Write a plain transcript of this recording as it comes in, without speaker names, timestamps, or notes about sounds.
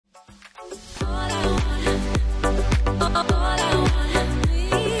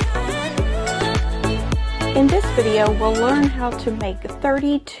video, we'll learn how to make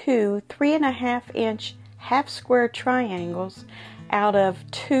 32 3.5-inch half square triangles out of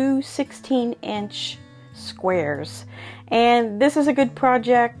two 16-inch squares. And this is a good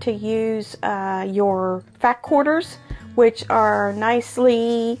project to use your fat quarters, which are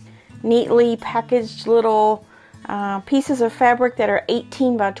neatly packaged little pieces of fabric that are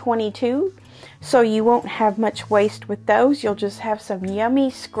 18 by 22. So you won't have much waste with those. You'll just have some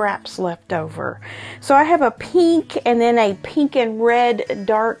yummy scraps left over. So I have a pink and then a pink and red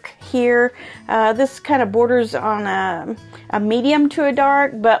dark here. This kind of borders on a medium to a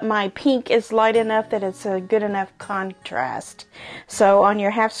dark, but my pink is light enough that it's a good enough contrast. So on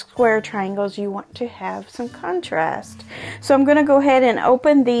your half square triangles, you want to have some contrast. So I'm going to go ahead and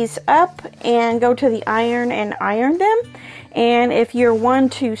open these up and go to the iron and iron them. And if you're one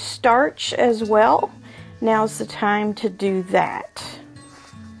to starch as well, now's the time to do that.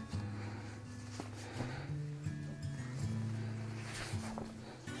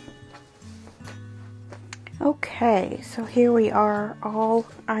 Okay, so here we are all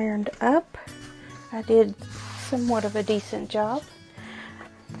ironed up. I did somewhat of a decent job.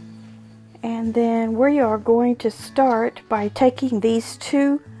 And then we are going to start by taking these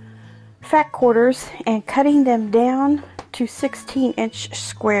two fat quarters and cutting them down to 16-inch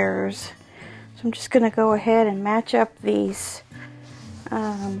squares. So I'm just going to go ahead and match up these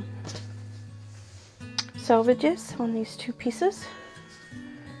selvages on these two pieces.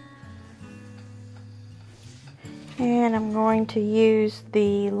 And I'm going to use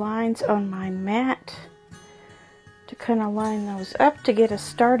the lines on my mat to kind of line those up to get a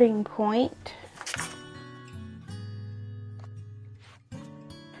starting point.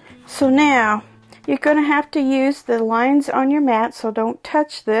 So now you're going to have to use the lines on your mat, so don't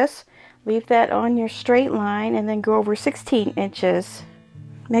touch this. Leave that on your straight line and then go over 16 inches.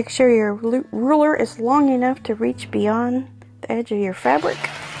 Make sure your ruler is long enough to reach beyond the edge of your fabric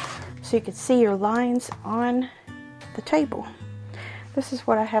so you can see your lines on the table. This is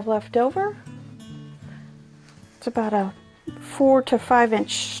what I have left over. It's about a 4 to 5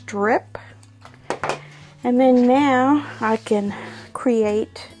 inch strip. And then now I can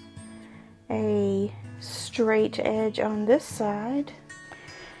create a straight edge on this side,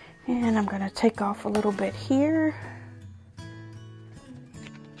 and I'm going to take off a little bit here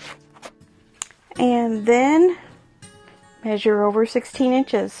and then measure over 16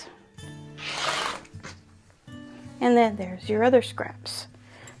 inches, and then there's your other scraps.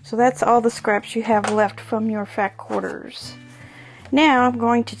 So that's all the scraps you have left from your fat quarters. Now I'm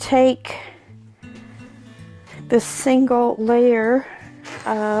going to take the single layer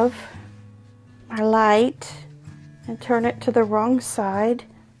of my light and turn it to the wrong side,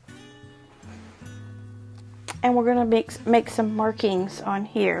 and we're going to make some markings on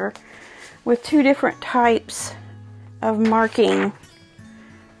here with two different types of marking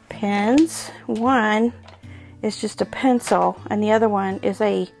pens. One is just a pencil and the other one is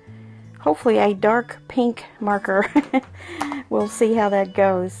hopefully a dark pink marker. We'll see how that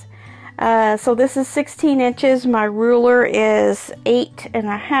goes. So this is 16 inches. My ruler is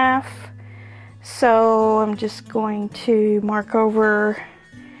 8.5. So I'm just going to mark over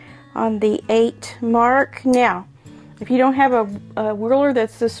on the 8 mark. Now, if you don't have a ruler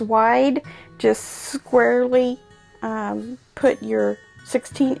that's this wide, just squarely put your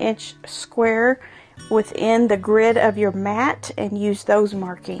 16-inch square within the grid of your mat and use those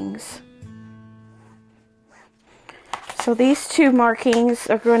markings. So these two markings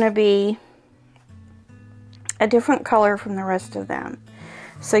are going to be a different color from the rest of them.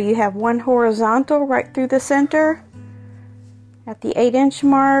 So you have one horizontal right through the center at the 8-inch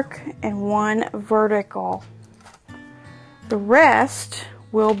mark and one vertical. The rest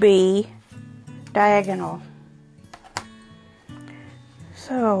will be diagonal.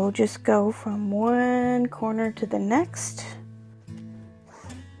 So just go from one corner to the next.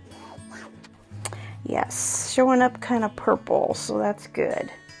 Yes, showing up kind of purple, so that's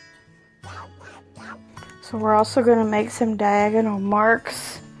good. So we're also going to make some diagonal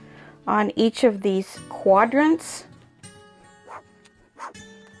marks on each of these quadrants,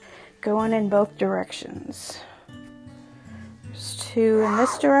 going in both directions. There's 2 in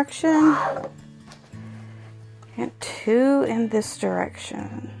this direction and 2 in this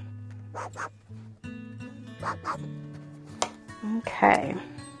direction. Okay.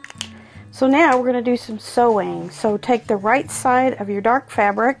 So now we're going to do some sewing. So take the right side of your dark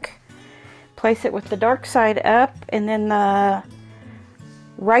fabric, place it with the dark side up, and then the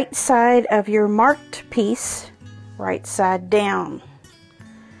right side of your marked piece, right side down.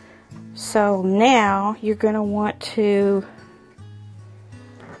 So now you're going to want to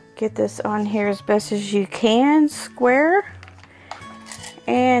get this on here as best as you can, square,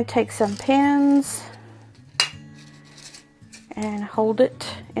 and take some pins and hold it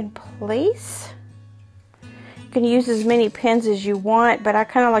in place. You can use as many pins as you want, but I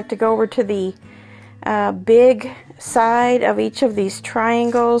kind of like to go over to the big side of each of these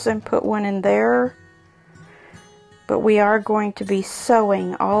triangles and put one in there. But we are going to be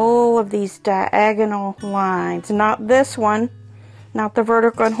sewing all of these diagonal lines, not this one, not the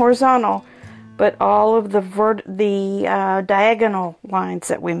vertical and horizontal, but all of the diagonal lines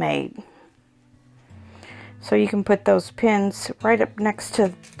that we made. So you can put those pins right up next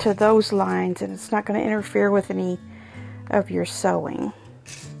to those lines, and it's not going to interfere with any of your sewing.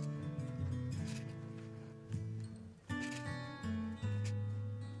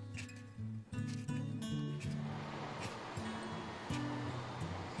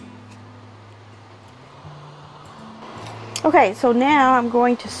 Okay, so now I'm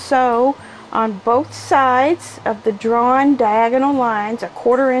going to sew on both sides of the drawn diagonal lines, a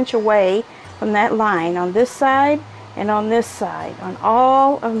 1/4 inch away from that line, on this side and on this side. On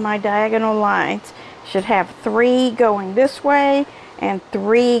all of my diagonal lines, should have 3 going this way and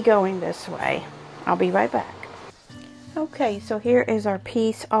 3 going this way. I'll be right back. Okay, so here is our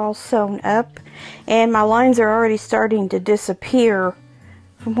piece all sewn up, and my lines are already starting to disappear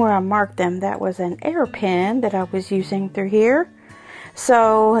from where I marked them. That was an air pen that I was using through here.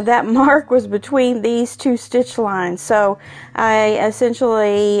 So that mark was between these 2 stitch lines. So I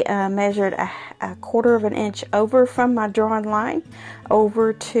essentially measured a 1/4 of an inch over from my drawn line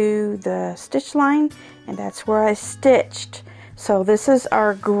over to the stitch line, and that's where I stitched. So this is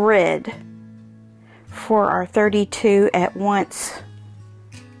our grid for our 32 at once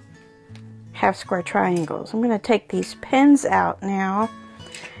half square triangles. I'm going to take these pins out now,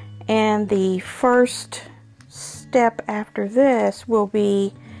 and the first step after this will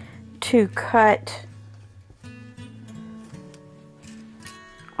be to cut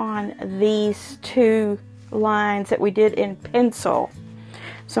on these 2 lines that we did in pencil.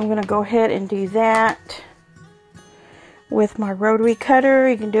 So I'm going to go ahead and do that with my rotary cutter.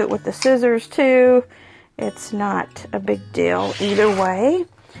 You can do it with the scissors too. It's not a big deal either way.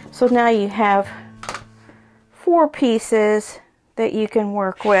 So now you have 4 pieces that you can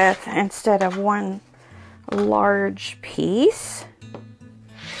work with instead of one large piece.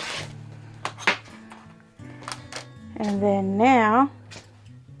 And then now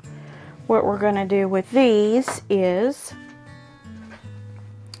what we're going to do with these is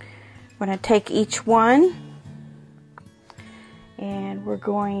I'm going to take each one and we're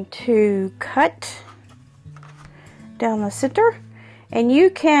going to cut down the center, and you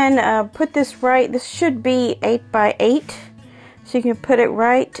can put this right, this should be 8 by 8, so you can put it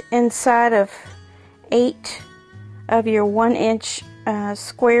right inside of 8 of your 1 inch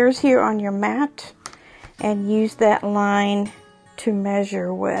squares here on your mat, and use that line to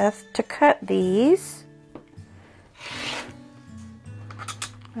measure with to cut these.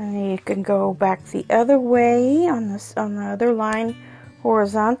 And then you can go back the other way on the other line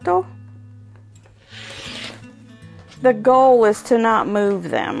horizontal. The goal is to not move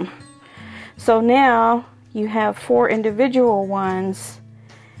them. So now you have 4 individual ones,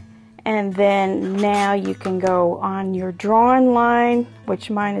 and then now you can go on your drawn line, which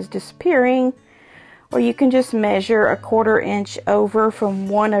mine is disappearing, or you can just measure a 1/4 inch over from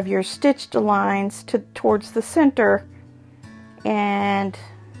one of your stitched lines towards the center and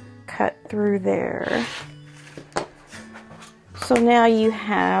cut through there. So now you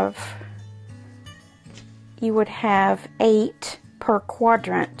would have 8 per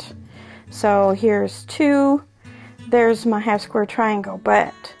quadrant. So here's 2, there's my half square triangle,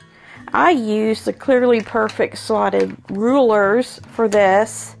 but I use the Clearly Perfect slotted rulers for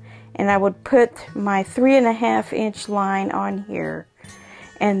this, and I would put my 3.5 inch line on here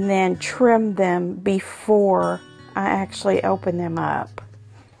and then trim them before I actually open them up.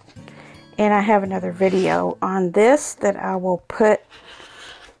 And I have another video on this that I will put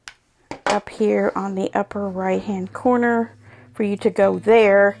up here on the upper right hand corner for you to go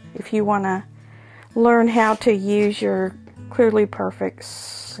there if you want to learn how to use your Clearly Perfect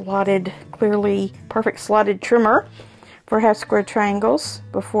slotted trimmer for half square triangles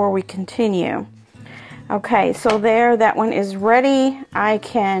before we continue. Okay, so there, that one is ready. I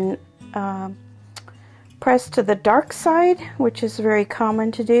can press to the dark side, which is very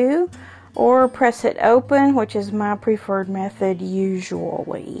common to do, or press it open, which is my preferred method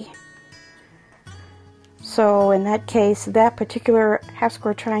usually. So in that case, that particular half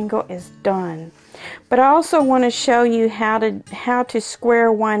square triangle is done. But I also want to show you how to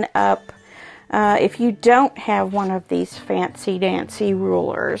square one up if you don't have one of these fancy dancy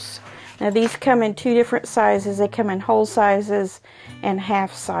rulers. Now these come in two different sizes. They come in whole sizes and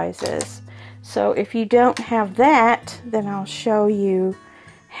half sizes. So if you don't have that, then I'll show you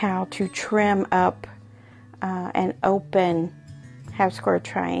how to trim up an open half square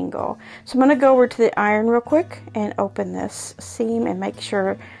triangle. So I'm going to go over to the iron real quick and open this seam and make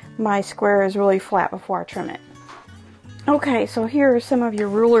sure my square is really flat before I trim it. Okay, so here are some of your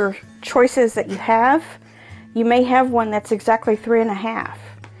ruler choices that you have. You may have one that's exactly 3.5.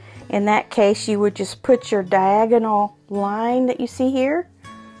 In that case, you would just put your diagonal line that you see here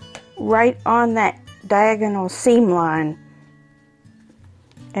right on that diagonal seam line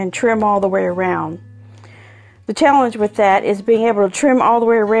and trim all the way around. The challenge with that is being able to trim all the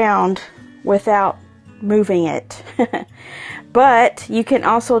way around without moving it. But you can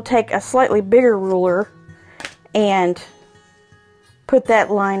also take a slightly bigger ruler and put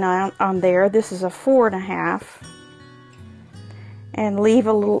that line on there. This is a 4.5. And leave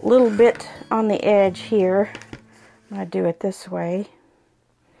a little bit on the edge here. I'm going to do it this way.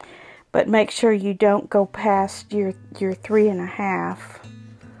 But make sure you don't go past your 3.5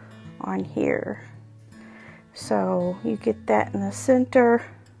 on here. So you get that in the center.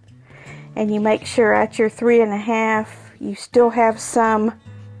 And you make sure at your 3.5 you still have some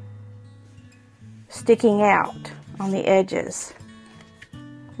sticking out on the edges.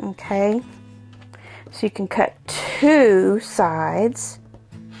 Okay. So you can cut 2 sides,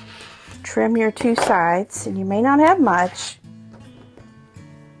 trim your 2 sides, and you may not have much,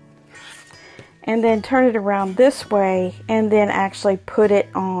 and then turn it around this way and then actually put it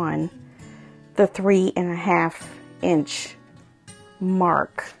on the 3.5 inch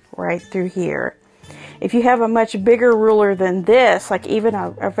mark right through here. If you have a much bigger ruler than this, like even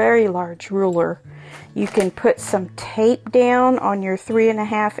a very large ruler, you can put some tape down on your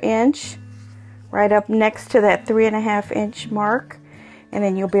 3.5 inch right up next to that 3.5 inch mark, and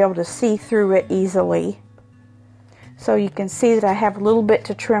then you'll be able to see through it easily. So you can see that I have a little bit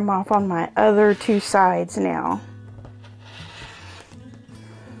to trim off on my other 2 sides now.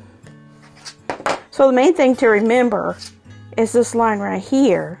 So the main thing to remember is this line right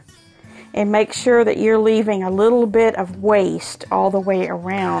here, and make sure that you're leaving a little bit of waste all the way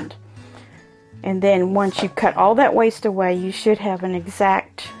around. And then once you cut all that waste away, you should have an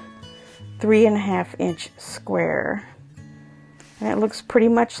exact 3.5 inch square. And it looks pretty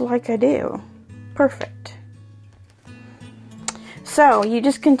much like I do. Perfect. So you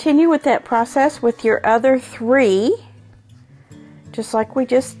just continue with that process with your other 3, just like we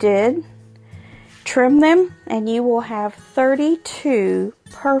just did. Trim them and you will have 32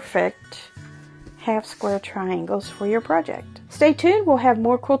 perfect half square triangles for your project. Stay tuned, we'll have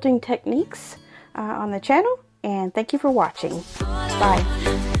more quilting techniques on the channel, and thank you for watching.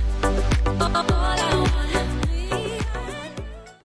 Bye.